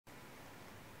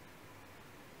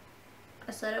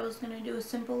I said I was going to do a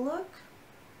simple look,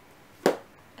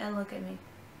 and look at me.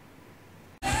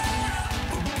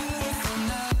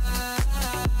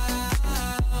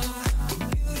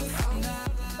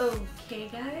 Okay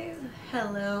guys,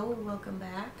 hello, welcome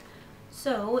back.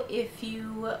 So if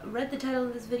you read the title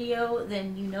of this video,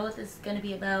 then you know what this is going to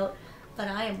be about, but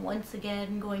I am once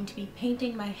again going to be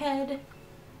painting my head,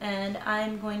 and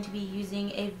I'm going to be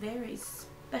using a very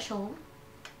special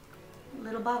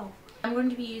little bottle. I'm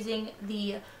going to be using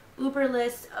the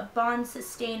Uberliss Bond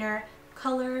Sustainer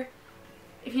color.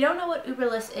 If you don't know what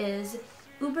Uberliss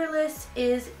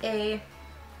is a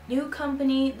new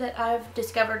company that I've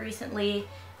discovered recently,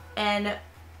 and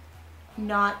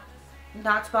not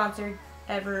sponsored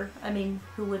ever. I mean,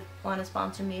 who would want to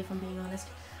sponsor me if I'm being honest?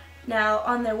 Now,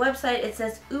 on their website it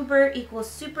says Uber equals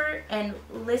super and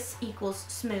Liss equals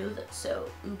smooth, so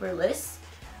Uberliss.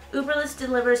 Uberliss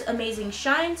delivers amazing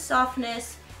shine,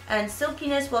 softness, and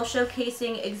silkiness while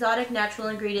showcasing exotic natural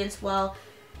ingredients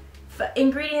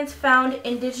ingredients found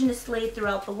indigenously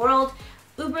throughout the world.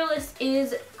 Uberliss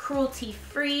is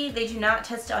cruelty-free. They do not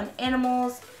test on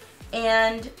animals,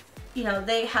 and you know,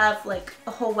 they have like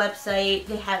a whole website.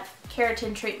 They have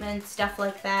keratin treatments, stuff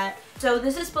like that. So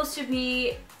this is supposed to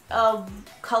be a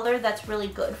color that's really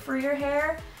good for your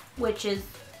hair, which is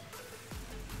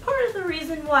part of the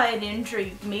reason why it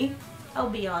intrigued me, I'll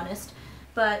be honest.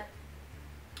 But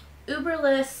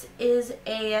Uberliss is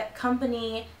a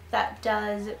company that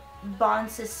does bond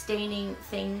sustaining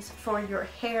things for your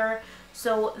hair.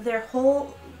 So their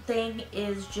whole thing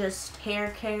is just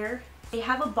hair care. They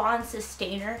have a bond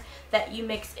sustainer that you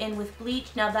mix in with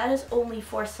bleach. Now that is only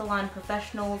for salon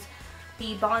professionals.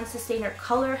 The bond sustainer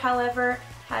color, however,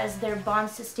 has their bond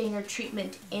sustainer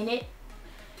treatment in it,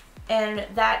 and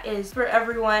that is for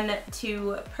everyone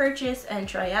to purchase and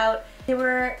try out. They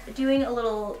were doing a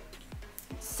little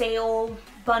sale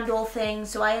bundle thing,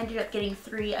 so I ended up getting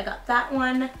 3. I got that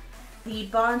one, the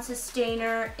bond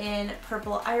sustainer in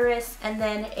purple iris, and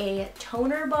then a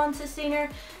toner bond sustainer.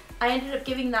 I ended up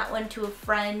giving that one to a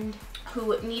friend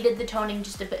who needed the toning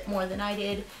just a bit more than I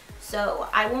did, so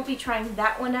I won't be trying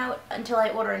that one out until I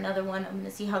order another one. I'm going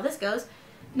to see how this goes.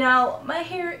 Now, my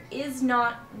hair is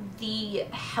not the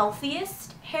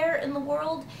healthiest hair in the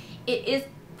world. It is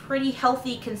pretty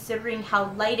healthy considering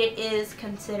how light it is,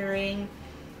 considering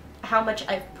how much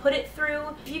I've put it through.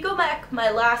 If you go back my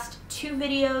last 2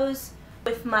 videos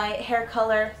with my hair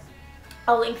color,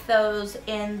 I'll link those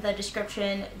in the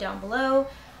description down below.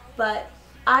 But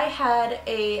I've had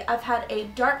a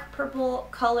dark purple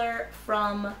color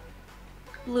from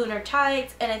Lunar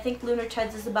Tides, and I think Lunar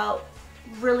Tides is about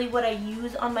really what I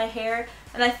use on my hair,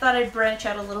 and I thought I'd branch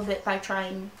out a little bit by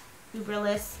trying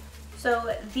Uberliss.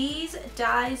 So these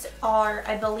dyes are,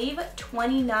 I believe,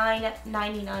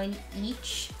 $29.99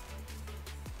 each.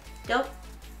 Don't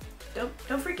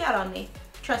freak out on me.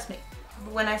 Trust me.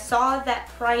 When I saw that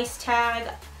price tag,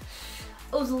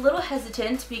 I was a little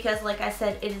hesitant because, like I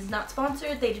said, it is not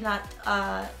sponsored. They do not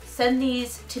send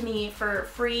these to me for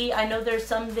free. I know there's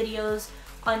some videos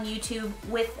on YouTube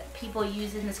with people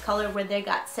using this color where they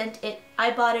got sent it.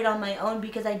 I bought it on my own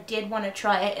because I did want to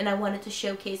try it and I wanted to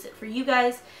showcase it for you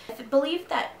guys. I believe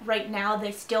that right now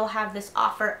they still have this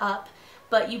offer up,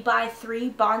 but you buy 3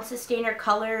 bond sustainer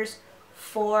colors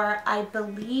for, I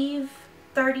believe,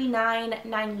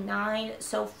 $39.99,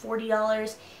 so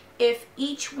 $40. If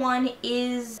each one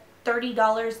is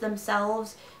 $30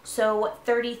 themselves, so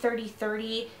 30, 30,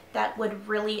 30, that would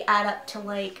really add up to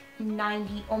like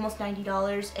almost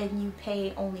 $90, and you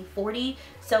pay only $40.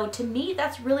 So to me,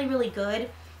 that's really, really good.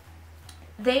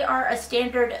 They are a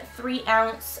standard 3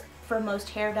 ounce for most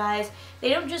hair dyes. They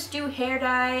don't just do hair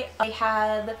dye. They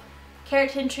have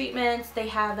keratin treatments, they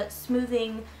have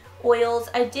smoothing oils.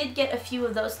 I did get a few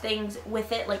of those things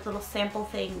with it, like little sample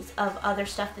things of other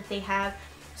stuff that they have.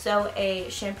 So a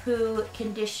shampoo,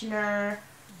 conditioner,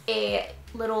 a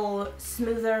little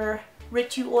smoother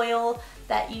Ritu oil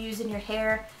that you use in your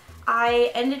hair.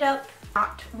 I ended up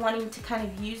not wanting to kind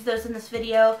of use those in this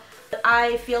video, but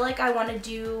I feel like I want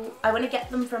to get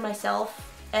them for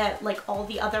myself, like all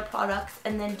the other products,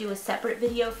 and then do a separate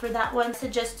video for that one. I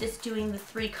suggest just doing the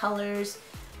 3 colors.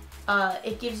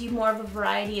 It gives you more of a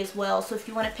variety as well. So if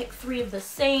you want to pick 3 of the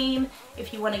same,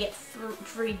 if you want to get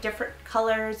 3 different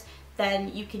colors,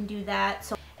 then you can do that.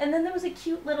 So, and then there was a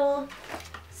cute little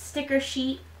sticker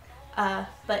sheet,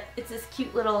 but it's this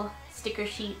cute little sticker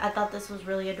sheet. I thought this was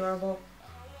really adorable.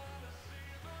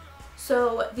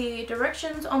 So the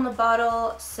directions on the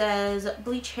bottle says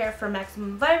bleach hair for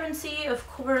maximum vibrancy. Of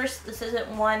course, this isn't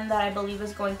one that I believe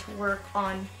is going to work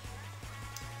on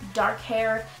dark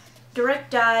hair.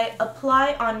 Direct dye,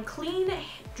 apply on clean,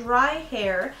 dry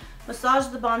hair Massage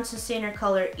the Bond Sustainer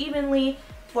color evenly.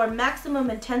 For maximum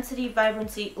intensity,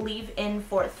 vibrancy, leave in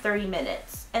for 30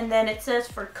 minutes. And then it says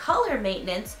for color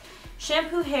maintenance,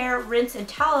 shampoo hair, rinse and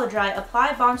towel dry,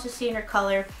 apply Bond Sustainer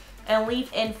color, and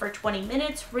leave in for 20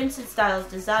 minutes. Rinse and style as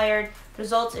desired.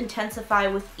 Results intensify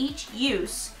with each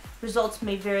use. Results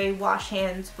may vary. Wash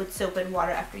hands with soap and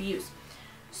water after use.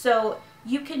 So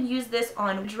you can use this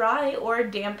on dry or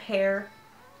damp hair.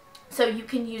 So you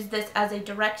can use this as a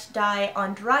direct dye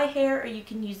on dry hair, or you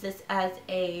can use this as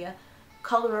a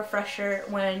color refresher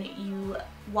when you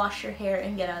wash your hair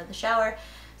and get out of the shower.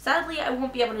 Sadly, I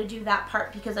won't be able to do that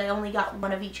part because I only got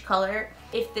one of each color.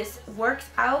 If this works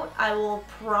out, I will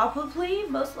probably,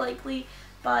 most likely,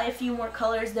 buy a few more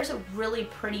colors. There's a really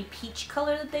pretty peach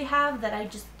color that they have that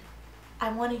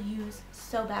I want to use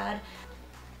so bad.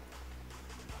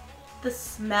 The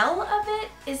smell of it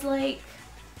is like,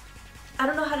 I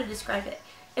don't know how to describe it.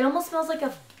 It almost smells like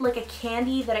a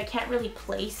candy that I can't really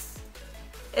place.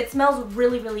 It smells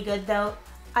really, really good though.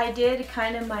 I did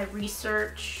kind of my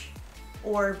research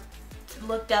or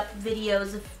looked up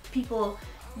videos of people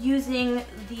using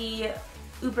the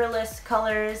Uberliss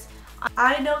colors.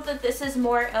 I know that this is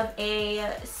more of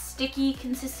a sticky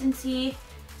consistency,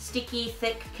 sticky,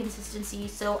 thick consistency,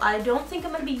 so I don't think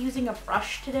I'm going to be using a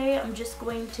brush today. I'm just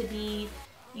going to be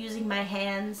using my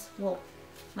hands, well,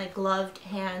 my gloved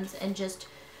hands, and just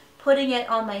putting it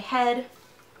on my head.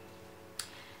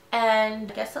 And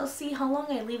I guess I'll see how long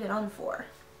I leave it on for.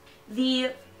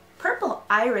 The purple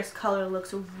iris color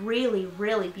looks really,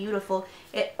 really beautiful.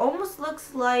 It almost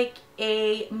looks like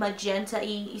a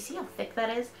magenta-y. You see how thick that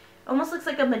is? Almost looks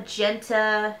like a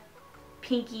magenta,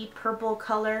 pinky purple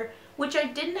color, which I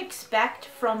didn't expect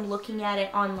from looking at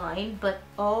it online, but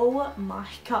oh my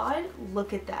god,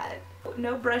 look at that.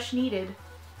 No brush needed.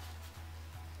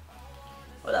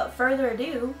 Without further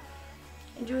ado,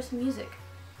 enjoy some music.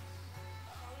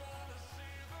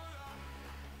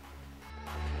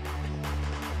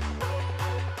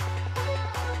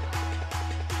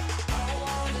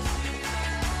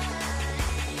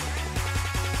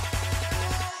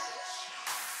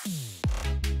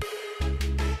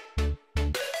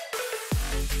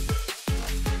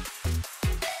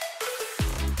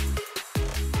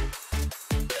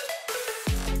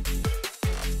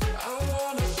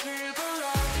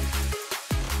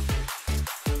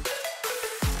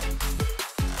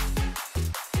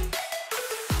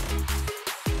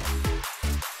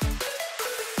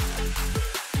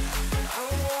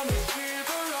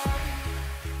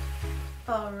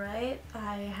 Alright,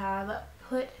 I have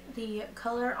put the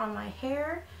color on my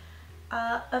hair.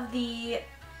 Of the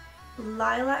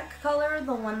lilac color,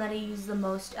 the one that I use the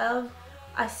most of,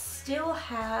 I still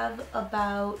have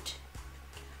about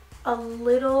a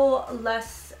little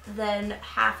less than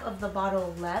half of the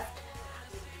bottle left.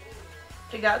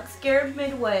 I got scared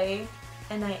midway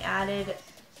and I added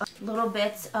little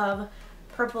bits of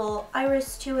purple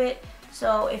iris to it.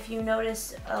 So if you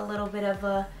notice a little bit of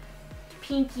a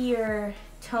pinkier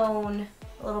tone,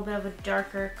 a little bit of a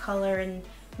darker color and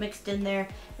mixed in there,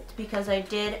 it's because I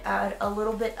did add a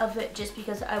little bit of it just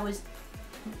because I was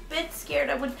a bit scared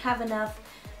I wouldn't have enough,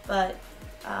 but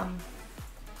I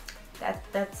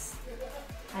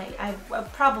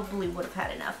probably would have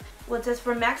had enough. Well, it says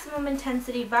for maximum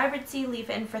intensity, vibrancy, leave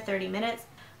in for 30 minutes.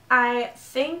 I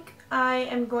think I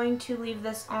am going to leave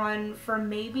this on for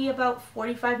maybe about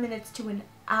 45 minutes to an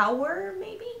hour,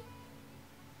 maybe?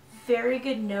 Very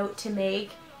good note to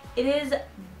make. It is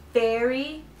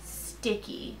very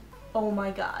sticky. Oh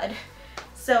my god.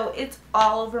 So it's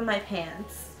all over my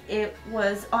pants. It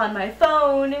was on my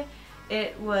phone.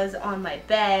 It was on my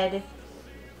bed.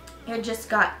 It just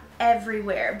got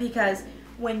everywhere because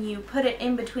when you put it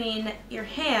in between your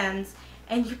hands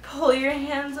and you pull your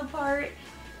hands apart,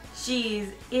 geez,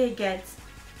 it gets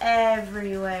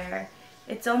everywhere.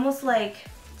 It's almost like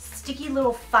sticky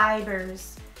little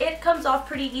fibers. It comes off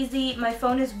pretty easy. My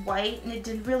phone is white and it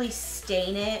didn't really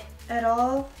stain it at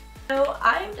all. So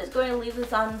I'm just going to leave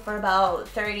this on for about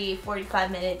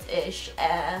 30-45 minutes-ish.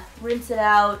 Rinse it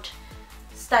out,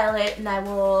 style it, and I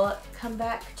will come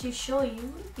back to show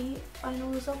you the final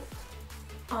result.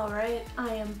 Alright, I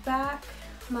am back.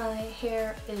 My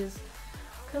hair is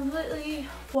completely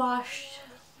washed,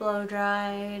 blow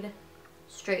dried,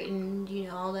 straightened, you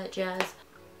know, all that jazz.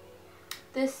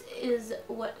 This is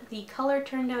what the color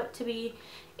turned out to be.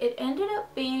 It ended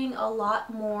up being a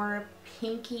lot more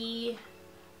pinky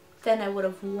than I would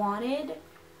have wanted,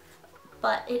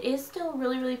 but it is still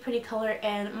really, really pretty color,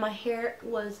 and my hair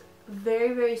was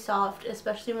very, very soft,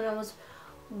 especially when I was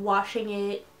washing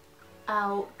it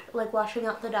out, like washing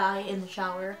out the dye in the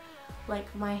shower.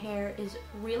 Like, my hair is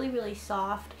really, really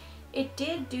soft, It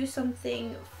did do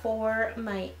something for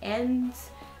my ends.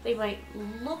 They might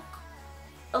look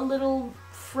a little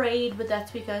frayed, but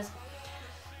that's because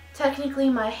technically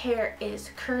my hair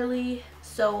is curly,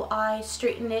 so I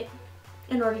straighten it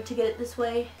in order to get it this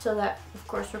way. So that of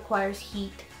course requires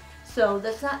heat. So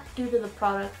that's not due to the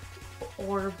product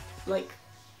or like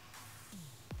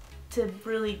to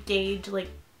really gauge like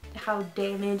how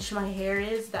damaged my hair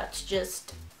is. That's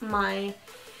just my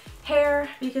hair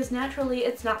because naturally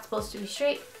it's not supposed to be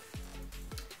straight.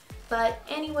 But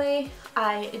anyway,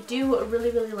 I do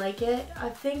really like it. I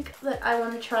think that I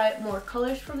want to try more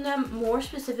colors from them, more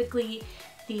specifically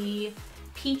the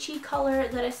peachy color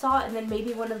that I saw, and then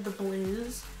maybe one of the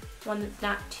blues, one that's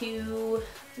not too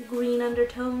green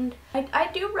undertoned. I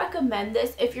do recommend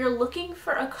this if you're looking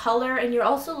for a color and you're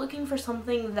also looking for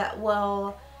something that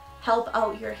will help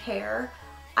out your hair.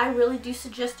 I really do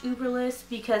suggest Uberliss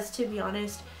because, to be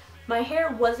honest, my hair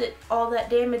wasn't all that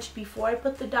damaged before I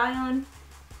put the dye on,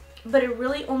 but it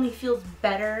really only feels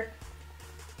better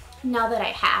now that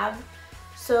I have.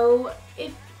 So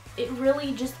it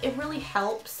really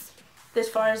helps as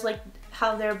far as like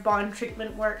how their bond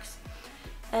treatment works.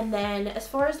 And then as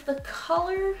far as the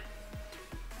color,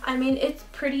 I mean, it's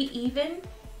pretty even.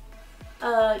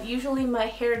 Usually my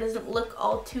hair doesn't look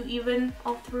all too even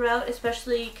all throughout,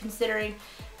 especially considering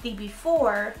the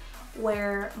before,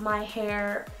 where my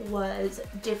hair was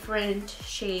different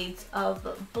shades of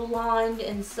blonde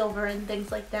and silver and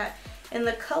things like that, and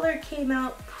the color came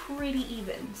out pretty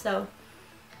even, so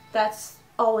that's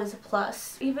always a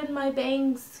plus. Even my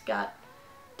bangs got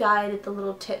dyed at the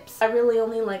little tips. I really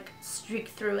only like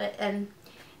streaked through it and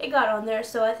it got on there,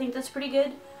 so I think that's pretty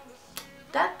good.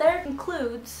 That there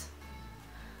concludes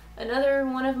another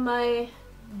one of my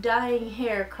dyeing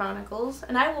hair chronicles,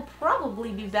 and I will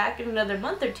probably be back in another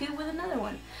month or two with another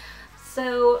one.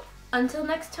 So until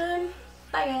next time,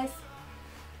 bye guys.